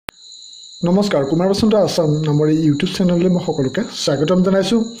নমস্কাৰ কুমাৰ বসন্ত আসাম নামৰ এই ইউটিউব চেনেললৈ মই সকলোকে স্বাগতম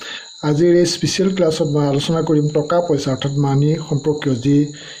জনাইছো। আজিৰ এই স্পেচিয়েল ক্লাছত মই আলোচনা কৰিম টকা পইচা অৰ্থাৎ মানি সম্পৰ্কীয় যি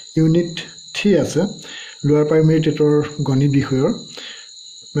ইউনিট 3 আছে লোৱাৰ প্ৰাইমেৰী টেটৰ গণিত বিষয়ৰ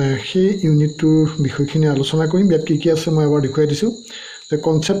সেই ইউনিটটোৰ বিষয়খিনি আলোচনা কৰিম। ইয়াত কি আছে মই এবাৰ দেখুৱাই দিছো। The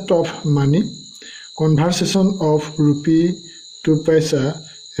concept of money, conversion of rupee to paisa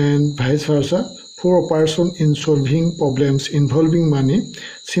and vice versa. For operation in solving problems involving money,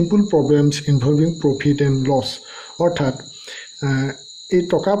 simple problems involving profit and loss. অৰ্থাৎ এই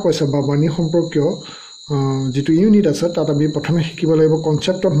টকা পইচা বা মানি সম্পৰ্কীয় যেটো ইউনিট আছে তাত আমি প্ৰথমে শিকিব লাগিব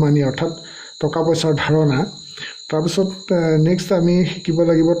কনসেপ্ট অফ মানি অৰ্থাৎ টকা পইচাৰ ধাৰণা। তাৰ পিছত নেক্সট আমি শিকিব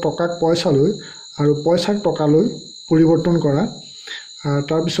লাগিব টকাক পইচালৈ আৰু পইচাক টকালৈ পৰিৱৰ্তন কৰা।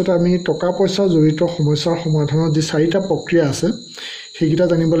 তাৰ পিছত আমি টকা পইচা জড়িত সমস্যাৰ সমাধানৰ যি চাৰিটা প্ৰক্ৰিয়া আছে সেইকেইটা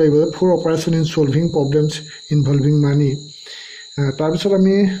জানিব লাগিব। For operation in solving problems involving মানি। তাৰ পিছত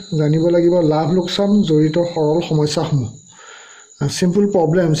আমি জানিব লাগিব লাভ লোকচান জড়িত সৰল সমস্যাসমূহ simple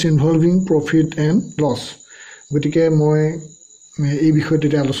problems involving profit and loss. গতিকে মই এই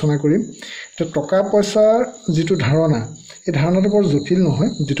বিষয়টোতে আলোচনা কৰিম। এটা টকা পইচাৰ যেটো ধাৰণা এই ধাৰণাটো বৰ জটিল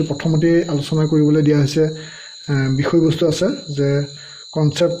নহয়। যেটো প্ৰথমতে আলোচনা কৰিবলৈ দিয়া হৈছে বিষয়বস্তু আছে যে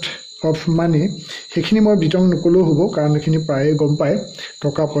কনসেপ্ট অফ মানি সেইখিনি মই বিতং নকলেও হ'ব কাৰণ এইখিনি প্ৰায় গম পায়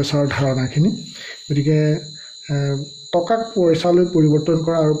টকা পইচাৰ ধাৰণাখিনি। গতিকে টকাক পইচালৈ পৰিৱৰ্তন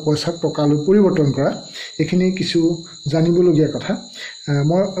কৰা আৰু পইচাক টকালৈ পৰিৱৰ্তন কৰা এইখিনি কিছু জানিবলগীয়া কথা।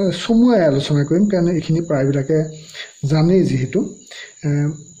 মই সময় আলোচনা কৰিম কাৰণ এইখিনি প্ৰায়বিলাকে জানেই। যিহেতু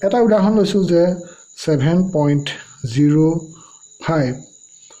এটা উদাহৰণ লৈছো যে 7.05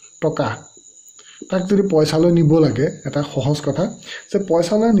 টকা তাক যদি পইচালৈ নিব লাগে এটা সহজ কথা যে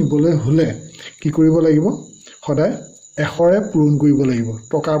পইচালৈ নিবলৈ হলে কি কৰিব লাগিব সদায় 100ৰে পূৰণ কৰিব লাগিব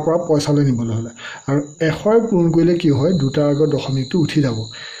টকাৰ পৰা পইচালৈ নিবলৈ হলে। আৰু 100ৰে পূৰণ কৰিলে কি হয় দুটাৰ আগত দশমিকটো উঠি যাব।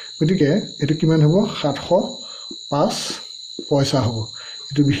 গতিকে এটো কিমান হ'ব 705 পইচা হ'ব।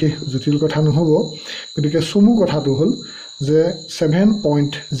 এটো বিশেষ জটিল কথা নহব। গতিকে চমু কথাটো হ'ল যে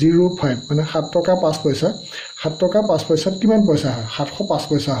 7.05 মানে 7 টকা 5 পইচা 7 টকা 5 পইচাত কিমান পইচা হয় 705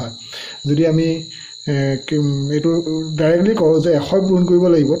 পইচা হয়। যদি আমি এটো ডাইৰেক্টলি কৰো যে 100 পূৰণ কৰিব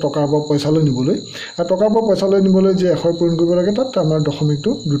লাগিব টকাৰ পৰা পইচালৈ নিবলৈ আৰু টকাৰ পৰা পইচালৈ নিবলৈ যে 100 পূৰণ কৰিব লাগে তাত আমাৰ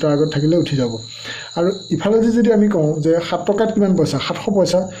দশমিকটো দুটাৰ আগত থাকিলে উঠি যাব। আৰু ইফালে যদি আমি কওঁ যে 7 টকাত কিমান পইচা 700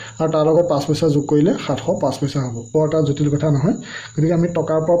 পইচা আৰু তাৰ লগত 5 পইচা যোগ কৰিলে 705 পইচা হ'ব। বৰ এটা জটিল কথা নহয়। গতিকে আমি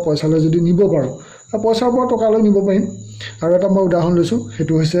টকাৰ পৰা পইচালৈ যদি নিব পাৰো পইচাৰ পৰা টকালৈ নিব পাৰিম। আৰু এটা মই উদাহৰণ লৈছো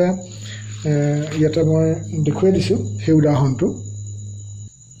সেইটো হৈছে ইয়াতে মই দেখুৱাই দিছো সেই উদাহৰণটো।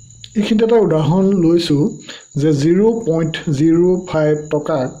 এইখিনিতে এটা উদাহৰণ লৈছো যে 0.05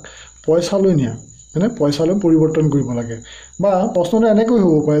 টকাক পইচালৈ নিয়া মানে পইচালৈ পৰিৱৰ্তন কৰিব লাগে বা প্ৰশ্নটো এনেকৈ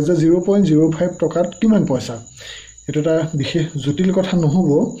হ'ব পাৰে যে 0.05 টকাত কিমান পইচা। এটা এটা বিশেষ জটিল কথা নহব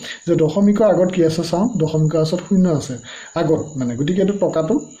যে দশমিকৰ আগত কি আছে চাওঁ দশমিকৰ আগত 0 আছে আগত মানে। গতিকে এটো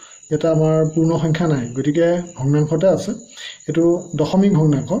টকাটো এটা আমাৰ পূৰ্ণ সংখ্যা নাই গতিকে ভগ্নাংশতে আছে। এটো দশমিক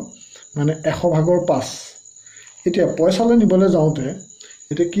ভগ্নাংশ মানে 100/5। এতিয়া পইচালৈ নিবলৈ যাওঁতে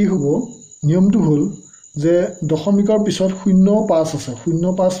এটা কি হ'ব নিয়মটো হ'ল যে দশমিকৰ পিছত 0.5 আছে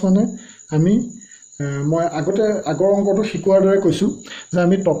 0.5 মানে আমি মই আগৰ অংকটো শিকোৱাৰ দৰে কৈছো যে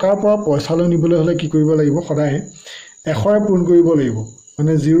আমি টকাৰ পৰা পইচালৈ নিবলৈ হলে কি কৰিব লাগিব সদায় 100ৰে পূৰণ কৰিব লাগিব।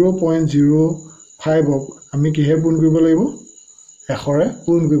 মানে 0.05ক আমি কিহে পূৰণ কৰিব লাগিব 100ৰে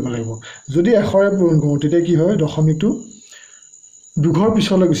পূৰণ কৰিব লাগিব। যদি 100ৰে পূৰণ কৰোঁ তেতিয়া কি হয় দশমিকটো দুঘৰ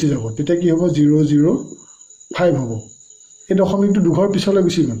পিছলৈ গুচি যাব। তেতিয়া কি হ'ব 005 হ'ব। এই দশমিকটো দুঘৰ পিছলৈ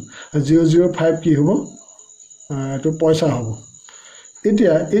গুচি গ'ল 005 কি হ'ব এটো পইচা হ'ব।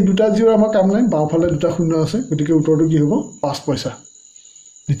 এতিয়া এই দুটা 0 আমাৰ কাম নাই বাওঁফালে দুটা 0 আছে গতিকে উত্তৰটো কি হ'ব 5 পইচা।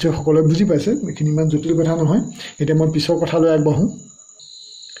 নিশ্চয় সকলোৱে বুজি পাইছে এইখিনি ইমান জটিল কথা নহয়। এতিয়া মই পিছৰ কথালৈ আগবাঢ়ো।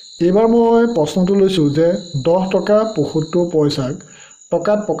 এইবাৰ মই প্ৰশ্নটো লৈছো যে 10 টকা 75 পইচাক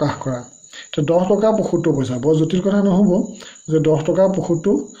টকাত প্ৰকাশ কৰা। তো 10 টকা 75 পইচা বৰ জটিল কথা নহব যে 10 টকা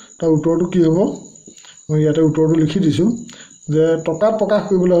 75 তাৰ উত্তৰটো কি হ'ব মই ইয়াতে উত্তৰটো লিখি দিছো যে টকাত প্ৰকাশ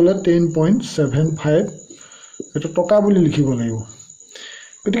কৰিবলৈ হলে 10.75 এটা টকা বুলি লিখিব লাগিব।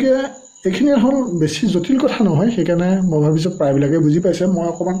 গতিকে এইখিনি হ'ল বেছি জটিল কথা নহয় সেইকাৰণে মই ভাবিছো প্ৰায়বিলাকে বুজি পাইছে। মই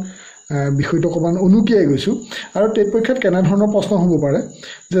অকমান বিষয়টো অকমান অনুকিয়াই গৈছো। আৰু টেট পৰীক্ষাত কেনে ধৰণৰ প্ৰশ্ন হ'ব পাৰে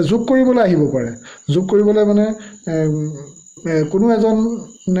যে যোগ কৰিবলৈ আহিব পাৰে। যোগ কৰিবলৈ মানে কোনো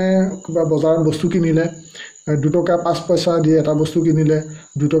এজনে কিবা বজাৰত বস্তু কিনিলে 2 টকা 5 পইচা দিয়ে এটা বস্তু কিনিলে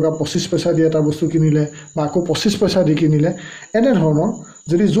 2 টকা 25 পইচা দিয়ে এটা বস্তু কিনিলে বা আকৌ 25 পইচা দি কিনিলে এনে ধৰণৰ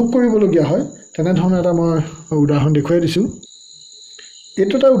যদি যোগ কৰিবলগীয়া হয় তেনে ধৰণৰ এটা মই উদাহৰণ দেখুৱাই দিছো।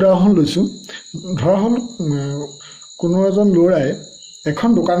 এইটো এটা উদাহৰণ লৈছো ধৰা হ'ল কোনো এজন ল'ৰাই এখন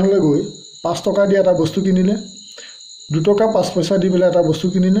দোকানলৈ গৈ 5 টকা দি এটা বস্তু কিনিলে 2 টকা 5 পইচা দি পেলাই এটা বস্তু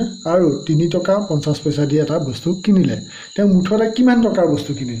কিনিলে আৰু 3 টকা 50 পইচা দি এটা বস্তু কিনিলে তেওঁ মুঠতে কিমান টকাৰ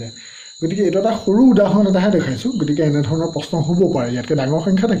বস্তু কিনিলে গতিকে এটা এটা সৰু উদাহৰণ এটাহে দেখাইছো গতিকে এনে ধৰণৰ প্ৰশ্ন হ'ব পাৰে ইয়াতকে ডাঙৰ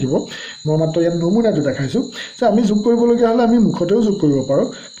সংখ্যা থাকিব মই মাত্ৰ ইয়াত নমুনাটো দেখাইছো যে আমি যোগ কৰিবলগীয়া হ'লে আমি মুখতেও যোগ কৰিব পাৰো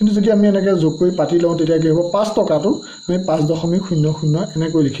কিন্তু যদি আমি এনেকৈ যোগ কৰি পাতি লওঁ তেতিয়া কি হ'ব 5 টকাটো আমি 5.00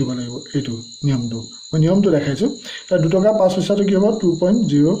 এনেকৈ লিখিব লাগিব এইটো নিয়মটো মই নিয়মটো দেখাইছো তাৰ 2 টকা 5 পইচাটো কি হ'ব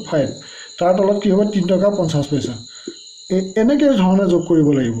 2.05 তাৰ তলত কি হ'ব 3 টকা 50 পইচা এনেকৈ ধৰণে যোগ কৰিব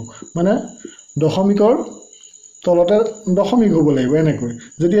লাগিব মানে দশমিকৰ তলতে দশমিক হ'ব লাগিব এনেকৈ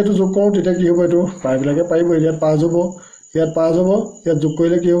যদি এটো যোগ কৰোঁ তেতিয়া কি হ'ব এটো প্ৰায়বিলাকে পাৰিব ইয়াত 5 হ'ব ইয়াত যোগ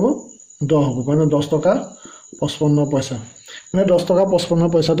কৰিলে কি হ'ব 10 হ'ব মানে 10 টকা 55 পইচা মানে 10 টকা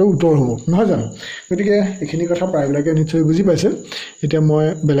 55 পইচাটো উত্তৰ হ'ব নহয় জানো গতিকে এইখিনি কথা প্ৰায়বিলাকে নিশ্চয় বুজি পাইছে এতিয়া মই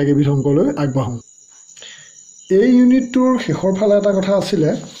বেলেগ এবিধ অংকলৈ আগবাঢ়ো এই ইউনিটটোৰ শেষৰ ফালে এটা কথা আছিল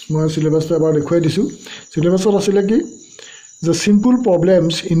মই সিলেবাসটো এবাৰ দেখুৱাই দিছো সিলেবাসত আছিল কি the simple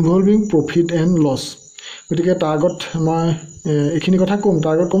problems involving profit and loss গতিকে টাৰ্গেট মই এইখিনি কথা কম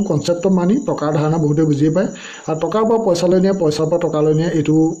target com concept of money টকাৰ ধাৰণা বহুতে বুজি পায় আৰু টকাৰ পৰা পইচা লৈ নিয়া পইচাৰ পৰা টকা লৈ নিয়া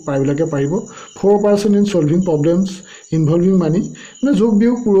এটো প্ৰায়বিলাকে পাৰিব 4% in solving problems involving money মানে যোগ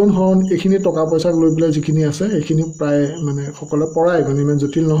বিয়োগ পূৰণ হৰণ এইখিনি টকা পইচা লৈ পেলাই যিখিনি আছে এইখিনি প্ৰায় মানে সকলে পঢ়াই মানে ইমান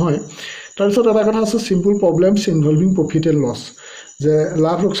জটিল নহয় তাৰপিছত এটা কথা আছে simple problems involving profit and loss যে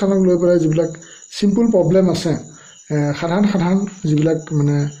লাভ লোকচানক লৈ পেলাই যিবিলাক simple problem আছে সাধাৰণ যিবিলাক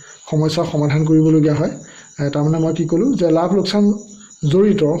মানে সমস্যা সমাধান কৰিবলগীয়া হয় তাৰ মানে মই কি কলো যে লাভ লোকচান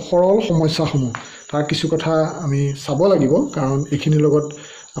জড়িত সৰল সমস্যাসমূহ তাৰ কিছু কথা আমি চাব লাগিব কাৰণ এইখিনি লগত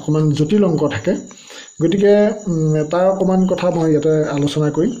অকমান জটিল অংক থাকে গতিকে তাৰ অকমান কথা মই ইয়াতে আলোচনা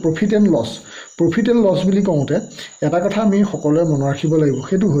কৰিম প্ৰফিট এণ্ড লছ বুলি কওঁতে এটা কথা আমি সকলোৱে মনত ৰাখিব লাগিব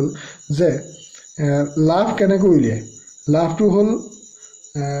সেইটো হ'ল যে লাভ কেনেকৈ উলিয়ায় লাভটো হ'ল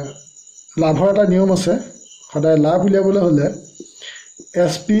লাভৰ এটা নিয়ম আছে সদায় লাভ উলিয়াবলৈ হ'লে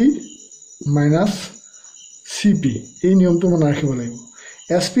SP minus CP এই নিয়মটো মনত ৰাখিব লাগিব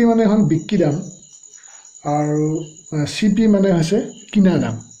SP মানে হ'ল বিক্ৰী দাম আৰু CP মানে হৈছে কিনা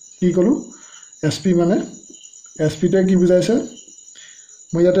দাম কি কলো SP মানে SP তে কি বুজাইছে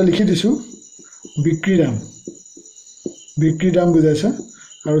মই ইয়াতে লিখি দিছো বিক্ৰী দাম বুজাইছে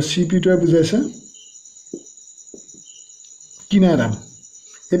আৰু CP টোৱে বুজাইছে কিনা দাম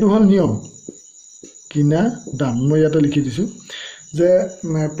এটো হ'ল নিয়ম কিনা দাম মই ইয়াতে লিখি দিছো যে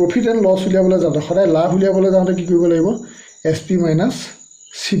প্ৰফিট এণ্ড লছ উলিয়াবলৈ যাওঁতে সদায় লাভ উলিয়াবলৈ যাওঁতে কি কৰিব লাগিব SP minus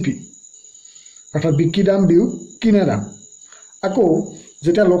CP অৰ্থাৎ বিক্ৰী দাম বিয়োগ কিনা দাম আকৌ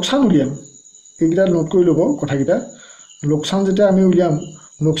যেতিয়া লোকসান উলিয়াম এইকেইটা নোট কৰি ল'ব কথাকেইটা লোকসান যেতিয়া আমি উলিয়াম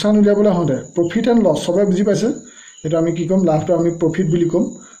লোকসান উলিয়াবলৈ হওঁতে প্ৰফিট এণ্ড লছ সবে বুজি পাইছে এটা আমি কি ক'ম লাভটো আমি প্ৰফিট বুলি ক'ম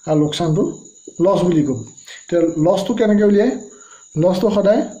আৰু লোকসানটো লছ বুলি ক'ম তে লছটো কেনেকৈ উলিয়ায় লছটো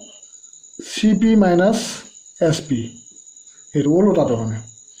সদায় CP minus SP এটো ওলোটাটো মানে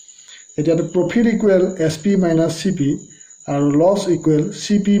এতিয়াটো profit equal SP minus CP আৰু loss equal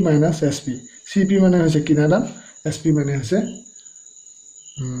CP minus SP CP মানে হৈছে কিনা দাম SP মানে হৈছে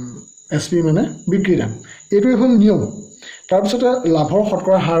SP মানে বিক্ৰী দাম এইটোই হ'ল নিয়ম তাৰপিছত লাভৰ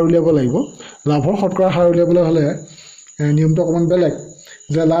শতকৰা হাৰ উলিয়াব লাগিব লাভৰ শতকৰা হাৰ উলিয়াবলৈ হ'লে নিয়মটো অকমান বেলেগ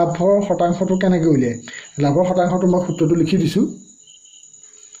যে লাভৰ শতাংশটো কেনেকৈ উলিয়ায় লাভৰ শতাংশটো মই সূত্ৰটো লিখি দিছো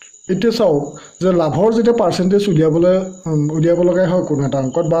এতিয়া চাও যে লাভৰ যেটা পার্সেন্টেজ উলিয়াব লগা হয় কোন এটা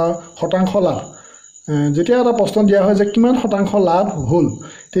অংকত বা শতাংশ লাভ যেতিয়া এটা প্ৰশ্ন দিয়া হয় যে কিমান শতাংশ লাভ হ'ল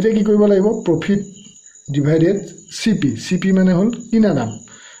তেতিয়া কি কৰিব লাগিব প্ৰফিট ডিভাইডেড CP মানে হ'ল কিনা দাম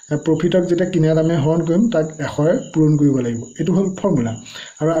প্ৰফিটক যেতিয়া কিনা দামে হৰণ কৰিম তাক 100 পূৰণ কৰিব লাগিব এটো হ'ল ফৰ্মুলা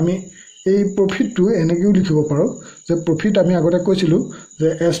আৰু আমি এই প্ৰফিটটো এনেকৈও লিখিব পাৰো যে প্ৰফিট আমি আগতে কৈছিলো যে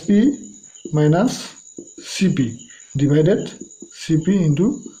SP minus CP divided CP into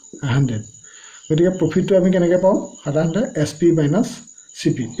 100 গতিকে প্ৰফিটটো আমি কেনেকৈ পাওঁ সাধাৰণতে SP minus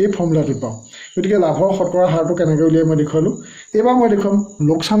CP এই ফৰ্মুলাটো পাওঁ গতিকে লাভৰ শতকৰা হাৰটো কেনেকৈ উলিয়াই মই দেখুৱালো এবাৰ মই দেখুৱাম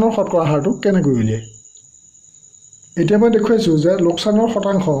লোকসানৰ শতকৰা হাৰটো কেনেকৈ উলিয়াই এতিয়া মই দেখুৱাইছো যে লোকসানৰ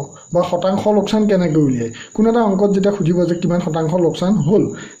শতাংশ বা শতাংশ লোকসান কেনেকৈ উলিয়াই কোন এটা অংকত যেতিয়া খুজিব যে কিমান শতাংশ লোকসান হ'ল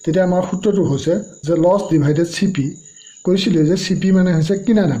তেতিয়া আমাৰ সূত্ৰটো হৈছে যে লছ ডিভাইডেড CP কৈছিল যে CP মানে হৈছে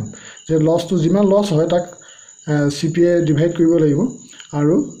কিনা দাম যে লছটো যিমান লছ হয় তাক CP এ ডিভাইড কৰিব লাগিব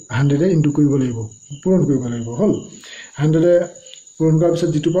আৰু 100 এ ইনটু কৰিব লাগিব পূৰণ কৰিব লাগিব হল 100 এ পূৰণ কৰাৰ পিছত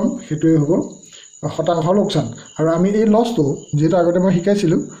যেটো পাম হেতুই হ'ব শতাংশ লোকসান আৰু আমি এই লছটো যেটা আগতে মই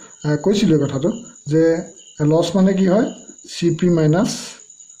শিকাইছিলো কৈছিলো কথাটো যে লছ মানে কি হয় CP minus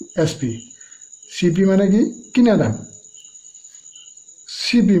SP CP মানে কি কিনা দাম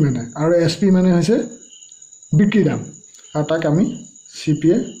CP মানে আৰু SP মানে হৈছে বিক্ৰী দাম আৰু তাক আমি CP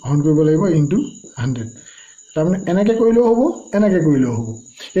এ হৰণ কৰিব লাগিব ইনটু 100 তাৰ মানে এনেকৈ কৰিলেও হ'ব এনেকৈ কৰিলেও হ'ব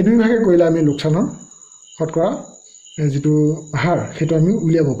এই দুই ভাগে কৰিলে আমি লোকসানৰ শতকৰা যিটো হাৰ সেইটো আমি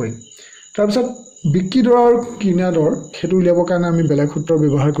উলিয়াব পাৰিম তাৰপিছত বিক্ৰী দৰ আৰু কিনা দৰ সেইটো উলিয়াবৰ কাৰণে আমি বেলেগ সূত্ৰ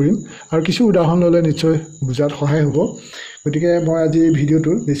ব্যৱহাৰ কৰিম আৰু কিছু উদাহৰণ ল'লে নিশ্চয় বুজাত সহায় হ'ব গতিকে মই আজি এই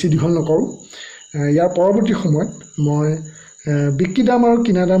ভিডিঅ'টো বেছি দীঘল নকৰোঁ ইয়াৰ পৰৱৰ্তী সময়ত মই বিক্ৰী দাম আৰু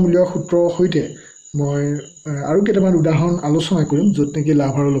কিনা দাম উলিওৱাৰ সূত্ৰৰ সৈতে মই আৰু কেইটামান উদাহৰণ আলোচনা কৰিম য'ত নেকি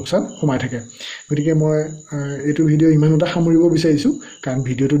লাভ আৰু লোকচান সোমাই থাকে গতিকে মই এইটো ভিডিঅ' ইমানতে সামৰিব বিচাৰিছোঁ কাৰণ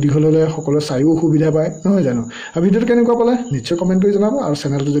ভিডিঅ'টো দীঘল হ'লে সকলোৱে চাইও অসুবিধা পায় নহয় জানো আৰু ভিডিঅ'টো কেনেকুৱা পালে নিশ্চয় কমেণ্ট কৰি জনাব আৰু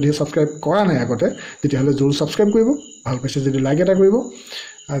চেনেলটো যদি ছাবস্ক্ৰাইব কৰা নাই আগতে তেতিয়াহ'লে জৰুৰ ছাবস্ক্ৰাইব কৰিব ভাল পাইছে যদি লাইক এটা কৰিব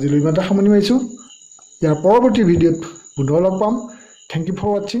আজিলৈ ইমানতে সামৰণি মাৰিছোঁ ইয়াৰ পৰৱৰ্তী ভিডিঅ'ত পুনৰ লগ পাম থেংক ইউ ফৰ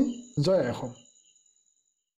ৱাচিং জয় অসম